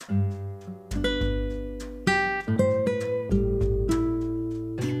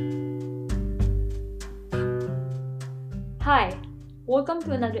welcome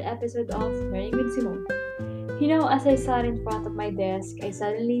to another episode of Learning with Simone. As I sat in front of my desk, I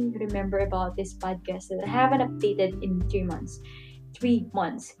suddenly remember about this podcast that I haven't updated in 3 months. 3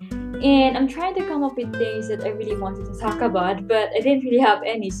 months. And I'm trying to come up with things that I really wanted to talk about, but I didn't really have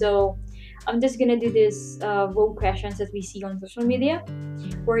any. So I'm just gonna do this vogue questions that we see on social media,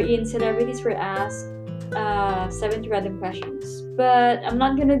 wherein celebrities were asked 70 random questions. But I'm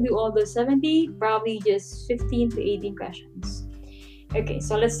not gonna do all those 70, probably just 15 to 18 questions. Okay,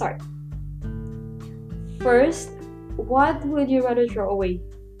 so let's start. First, what would you rather throw away?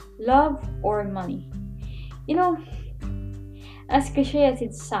 Love or money? You know, as cliche as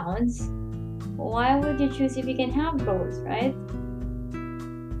it sounds, why would you choose if you can have both, right?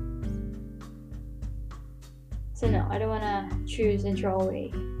 So no, I don't wanna choose and throw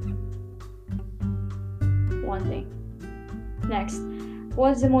away one thing. Next,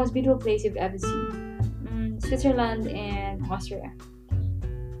 what's the most beautiful place you've ever seen? Switzerland and Austria.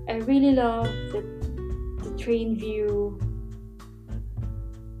 I really love the train view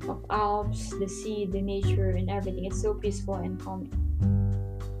of Alps, the sea, the nature, and everything. It's so peaceful and calming.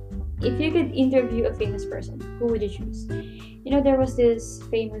 If you could interview a famous person, who would you choose? There was this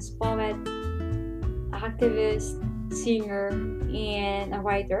famous poet, activist, singer, and a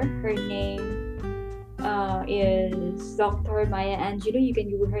writer. Her name is Dr. Maya Angelou. You can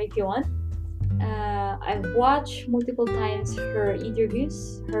Google her if you want. I've watched multiple times her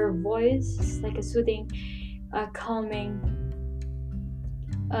interviews. Her voice is like a soothing, calming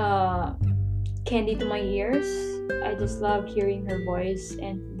candy to my ears. I just love hearing her voice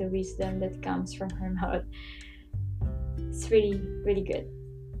and the wisdom that comes from her mouth. It's really, really good.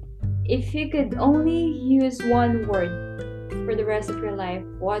 If you could only use one word for the rest of your life,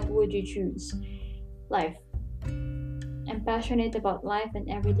 what would you choose? Life. I'm passionate about life and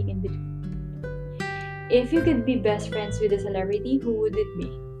everything in between. If you could be best friends with a celebrity, who would it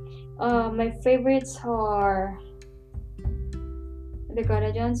be? My favorites are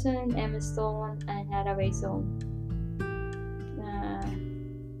Dakota Johnson, Emma Stone, and Hathaway. So,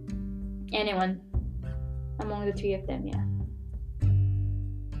 anyone among the three of them, yeah.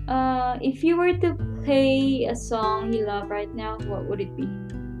 If you were to play a song you love right now, what would it be?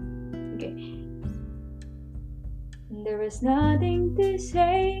 Okay. There was nothing to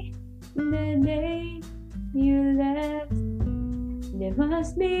say the day you left. There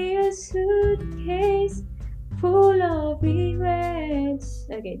must be a suitcase full of regrets.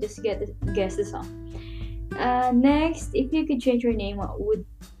 Okay, just guess the song. Next, if you could change your name, what would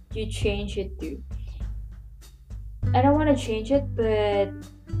you change it to? I don't want to change it, but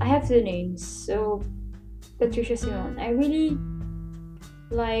I have two names. So, Patricia Simone. I really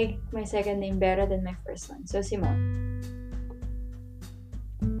like my second name better than my first one. So, Simone.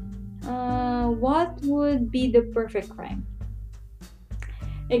 What would be the perfect crime?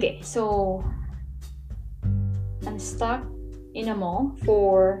 Okay, so I'm stuck in a mall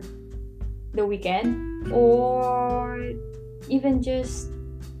for the weekend or even just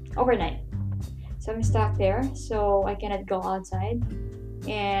overnight. So I'm stuck there, so I cannot go outside.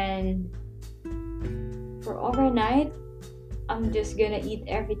 And for overnight, I'm just gonna eat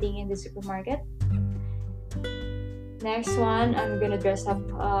everything in the supermarket. Next one, I'm gonna dress up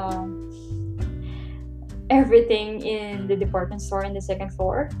everything in the department store in the second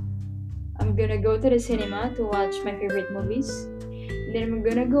floor. I'm gonna go to the cinema to watch my favorite movies. Then I'm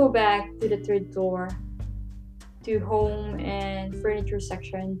gonna go back to the third floor to home and furniture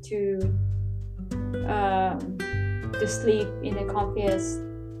section to sleep in the comfiest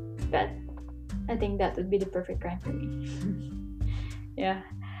bed. I think that would be the perfect crime for me. Yeah.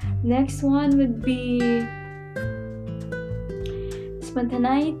 Next one would be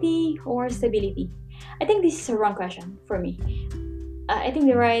spontaneity or stability. I think this is a wrong question for me. I think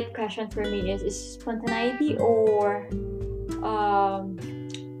the right question for me is spontaneity or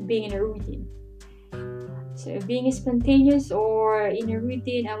being in a routine. So being spontaneous or in a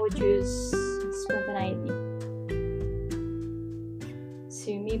routine, I would choose spontaneity.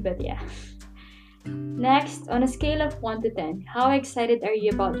 Sue me, but yeah. Next, on a scale of 1 to 10, how excited are you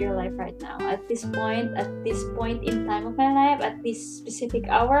about your life right now? At this point in time of my life, at this specific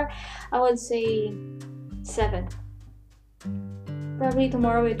hour, I would say 7. Probably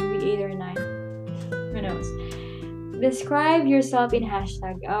tomorrow it will be 8 or 9. Who knows? Describe yourself in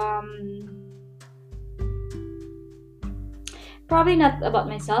hashtag. Probably not about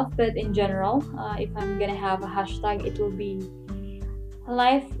myself, but in general, if I'm gonna have a hashtag, it will be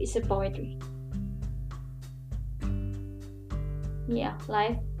life is a poetry. Yeah,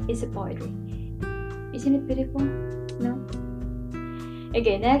 life is a poetry. Isn't it beautiful? No?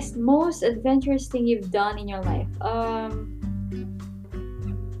 Okay, next, most adventurous thing you've done in your life.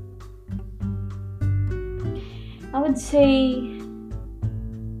 I would say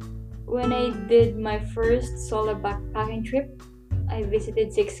when I did my first solo backpacking trip, I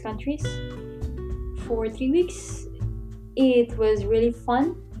visited 6 countries for 3 weeks. It was really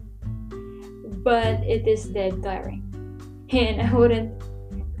fun, but it is dead tiring, and I wouldn't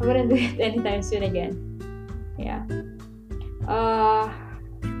do it anytime soon again. Yeah. Uh,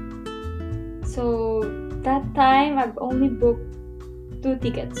 so that time I've only booked two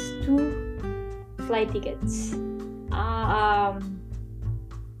flight tickets. Um,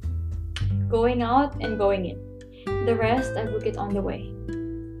 Going out and going in. The rest I book it on the way.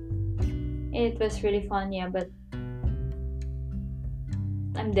 It was really fun, yeah, but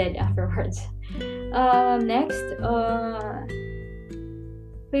I'm dead afterwards. Next,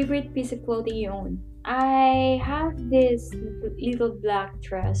 favorite piece of clothing you own. I have this little black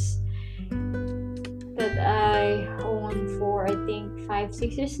dress that I own for I think 5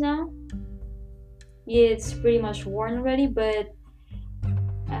 6 years now. It's pretty much worn already, but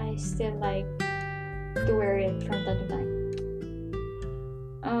I still like to wear it from time to time.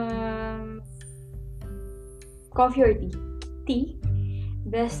 Um, Coffee or tea? Tea.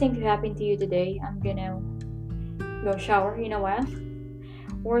 Best thing to happen to you today. I'm gonna go shower in a while.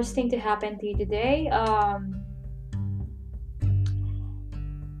 Worst thing to happen to you today.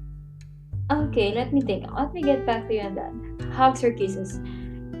 Okay, let me think. Let me get back to you on that. Hugs or kisses?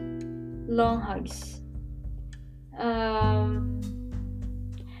 Long hugs. Um,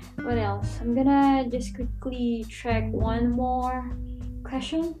 what else? I'm gonna just quickly check one more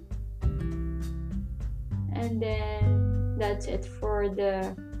question, and then that's it for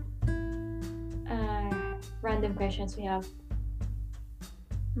the random questions we have.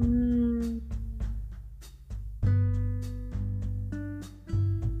 I'm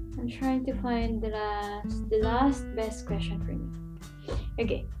trying to find the last best question for me.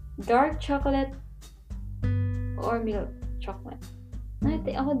 Okay, dark chocolate or milk chocolate? I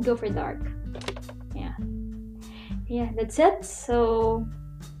think I would go for dark. Yeah, that's it. So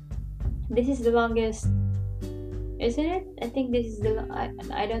this is the longest, isn't it? I think this is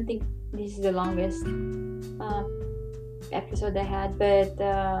I don't think this is the longest episode I had, but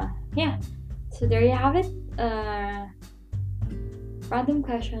yeah. So there you have it. Random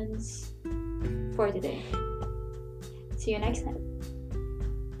questions for today. See you next time.